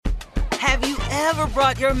Have you ever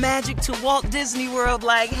brought your magic to Walt Disney World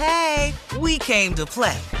like, hey, we came to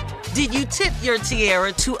play? Did you tip your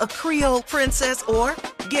tiara to a Creole princess or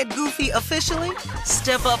get goofy officially?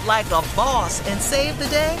 Step up like a boss and save the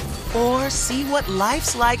day? Or see what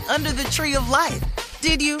life's like under the tree of life?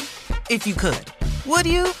 Did you? If you could. Would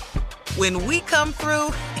you? When we come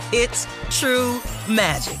through, it's true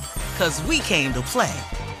magic. 'Cause we came to play.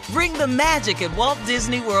 Bring the magic at Walt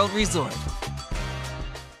Disney World Resort.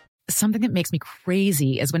 Something that makes me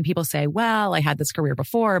crazy is when people say, well, I had this career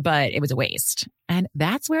before, but it was a waste. And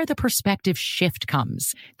that's where the perspective shift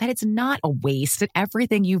comes, that it's not a waste, that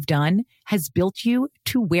everything you've done has built you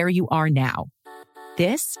to where you are now.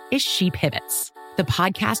 This is She Pivots, the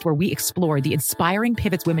podcast where we explore the inspiring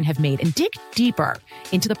pivots women have made and dig deeper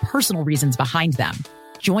into the personal reasons behind them.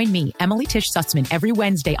 Join me, Emily Tish Sussman, every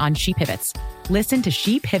Wednesday on She Pivots. Listen to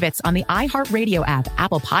She Pivots on the iHeartRadio app,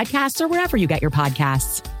 Apple Podcasts, or wherever you get your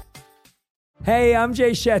podcasts. Hey, I'm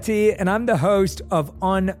Jay Shetty, and I'm the host of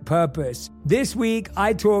On Purpose. This week,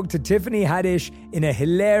 I talked to Tiffany Haddish in a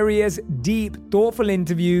hilarious, deep, thoughtful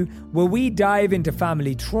interview where we dive into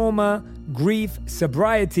family trauma, grief,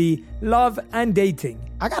 sobriety, love, and dating.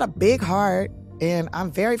 I got a big heart, and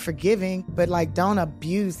I'm very forgiving, but don't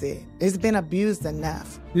abuse it. It's been abused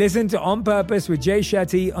enough. Listen to On Purpose with Jay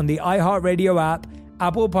Shetty on the iHeartRadio app,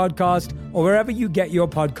 Apple Podcast, or wherever you get your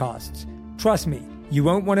podcasts. Trust me, you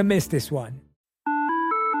won't want to miss this one.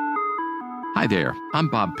 Hi there, I'm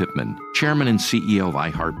Bob Pittman, Chairman and CEO of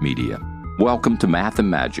iHeartMedia. Welcome to Math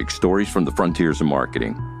and Magic, Stories from the Frontiers of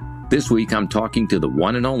Marketing. This week, I'm talking to the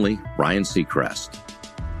one and only Ryan Seacrest.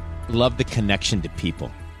 Love the connection to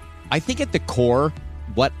people. I think at the core,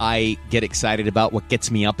 what I get excited about, what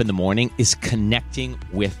gets me up in the morning, is connecting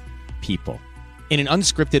with people in an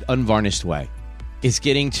unscripted, unvarnished way. Is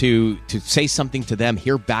getting to say something to them,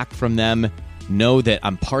 hear back from them, know that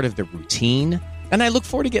I'm part of the routine. And I look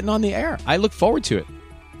forward to getting on the air. I look forward to it.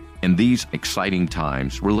 In these exciting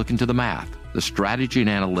times, we're looking to the math, the strategy and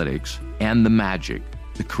analytics, and the magic,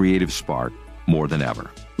 the creative spark, more than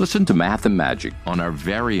ever. Listen to Math and Magic on our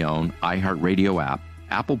very own iHeartRadio app,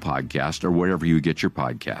 Apple Podcast, or wherever you get your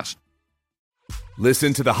podcast.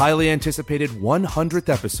 Listen to the highly anticipated 100th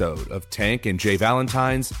episode of Tank and Jay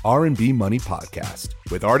Valentine's R&B Money Podcast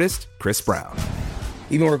with artist Chris Brown.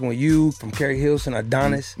 Even working with you, from Carrie Hilson,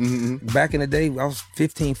 Adonis. Back in the day, I was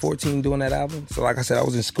 15, 14 doing that album. So like I said, I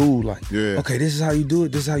was in school okay, this is how you do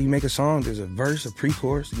it. This is how you make a song. There's a verse, a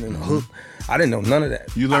pre-chorus, and then a hook. I didn't know none of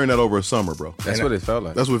that. You learned that over a summer, bro. That's what it felt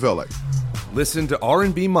like. That's what it felt like. Listen to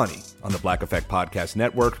R&B Money on the Black Effect Podcast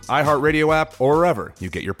Network, iHeartRadio app, or wherever you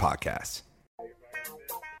get your podcasts.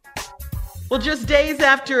 Well, just days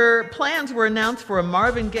after plans were announced for a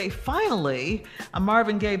Marvin Gaye biopic,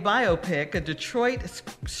 a Detroit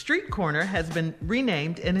street corner has been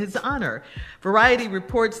renamed in his honor. Variety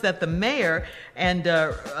reports that the mayor and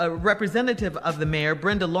a representative of the mayor,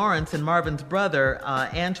 Brenda Lawrence, and Marvin's brother,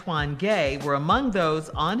 Antoine Gaye, were among those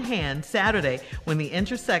on hand Saturday when the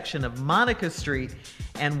intersection of Monica Street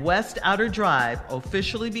and West Outer Drive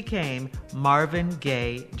officially became Marvin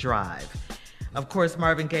Gaye Drive. Of course,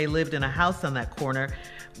 Marvin Gaye lived in a house on that corner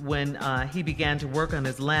when he began to work on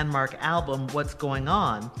his landmark album, What's Going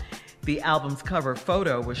On. The album's cover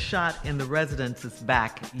photo was shot in the residence's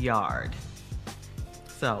backyard.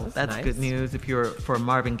 So that's nice. Good news if you're for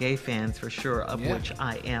Marvin Gaye fans, for sure, of which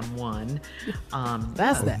I am one.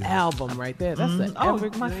 That's the album right there.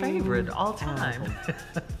 That's my favorite all time.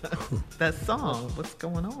 That song, What's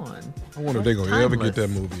Going On? I wonder if they're going to ever get that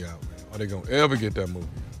movie out, man. Are they going to ever get that movie?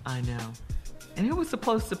 I know. And who was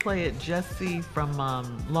supposed to play it? Jesse from Law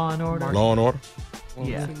and Order? Law and Order?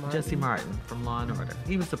 Yeah, Jesse Martin from Law and Order.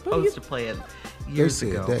 He was supposed to play it years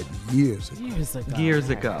ago. They said that years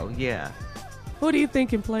ago, yeah. Who do you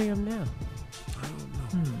think can play him now? I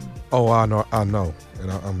don't know. Oh, I know.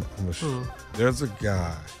 And I'm there's a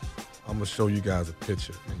guy. I'm going to show you guys a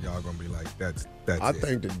picture, and y'all going to be like, that's I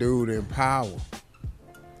think the dude in Power.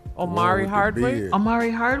 Omari Hardwick? Omari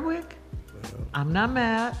Hardwick? I'm not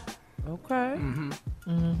mad. Okay.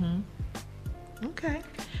 Okay.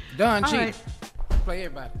 Don Cheadle. Right. Play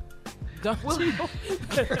everybody.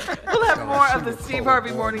 We'll have more of the Steve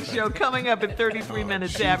Harvey Morning Show coming up at 33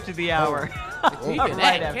 minutes after the hour.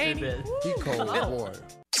 Right after this. He cold boy.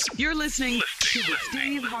 You're listening to the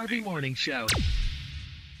Steve Harvey Morning Show.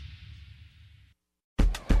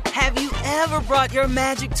 Have you ever brought your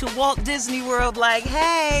magic to Walt Disney World like,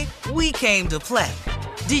 hey, we came to play?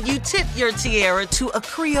 Did you tip your tiara to a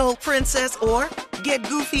Creole princess or get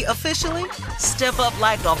goofy officially? Step up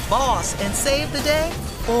like a boss and save the day?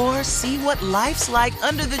 Or see what life's like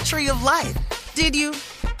under the tree of life? Did you?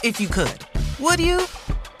 If you could. Would you?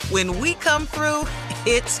 When we come through,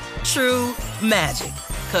 it's true magic.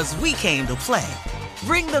 'Cause we came to play.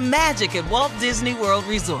 Bring the magic at Walt Disney World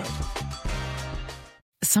Resort.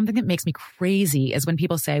 Something that makes me crazy is when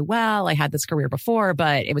people say, well, I had this career before,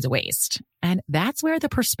 but it was a waste. And that's where the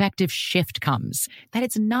perspective shift comes, that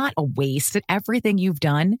it's not a waste, that everything you've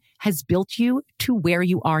done has built you to where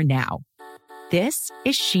you are now. This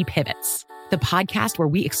is She Pivots, the podcast where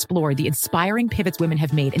we explore the inspiring pivots women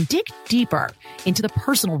have made and dig deeper into the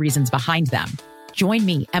personal reasons behind them. Join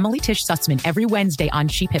me, Emily Tish Sussman, every Wednesday on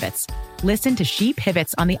She Pivots. Listen to She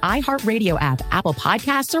Pivots on the iHeartRadio app, Apple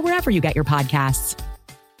Podcasts, or wherever you get your podcasts.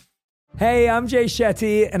 Hey, I'm Jay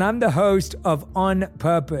Shetty, and I'm the host of On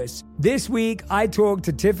Purpose. This week, I talked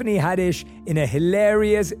to Tiffany Haddish in a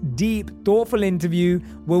hilarious, deep, thoughtful interview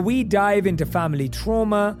where we dive into family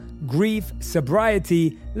trauma, grief,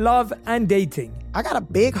 sobriety, love, and dating. I got a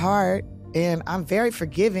big heart, and I'm very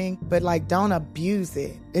forgiving, but don't abuse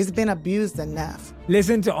it. It's been abused enough.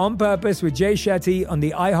 Listen to On Purpose with Jay Shetty on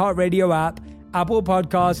the iHeartRadio app, Apple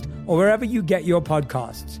Podcast, or wherever you get your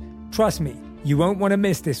podcasts. Trust me, you won't want to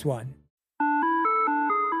miss this one.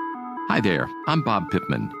 Hi there, I'm Bob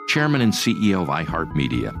Pittman, Chairman and CEO of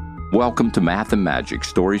iHeartMedia. Welcome to Math and Magic,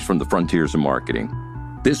 Stories from the Frontiers of Marketing.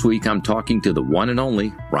 This week, I'm talking to the one and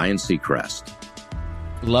only Ryan Seacrest.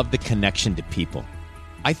 Love the connection to people.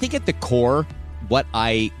 I think at the core, what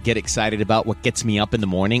I get excited about, what gets me up in the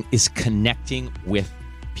morning, is connecting with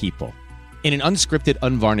people in an unscripted,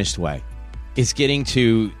 unvarnished way. Is getting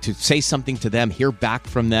to say something to them, hear back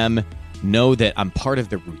from them, know that I'm part of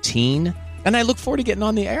the routine. And I look forward to getting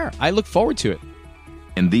on the air. I look forward to it.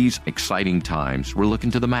 In these exciting times, we're looking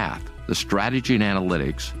to the math, the strategy and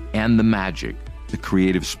analytics, and the magic, the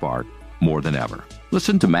creative spark, more than ever.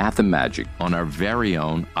 Listen to Math and Magic on our very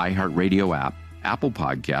own iHeartRadio app, Apple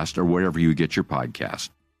Podcast, or wherever you get your podcast.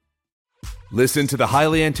 Listen to the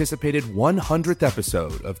highly anticipated 100th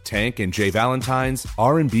episode of Tank and Jay Valentine's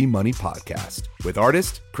R&B Money Podcast with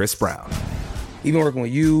artist Chris Brown. Even working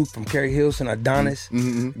with you, from Carrie Hilson, Adonis.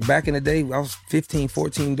 Back in the day, I was 15,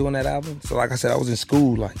 14 doing that album. So like I said, I was in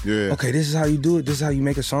school okay, this is how you do it. This is how you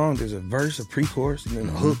make a song. There's a verse, a pre-chorus, and then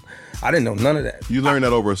a hook. I didn't know none of that. You learned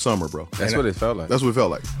that over a summer, bro. That's what it felt like. That's what it felt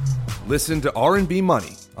like. Listen to R&B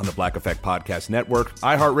Money on the Black Effect Podcast Network,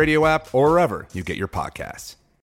 iHeartRadio app, or wherever you get your podcasts.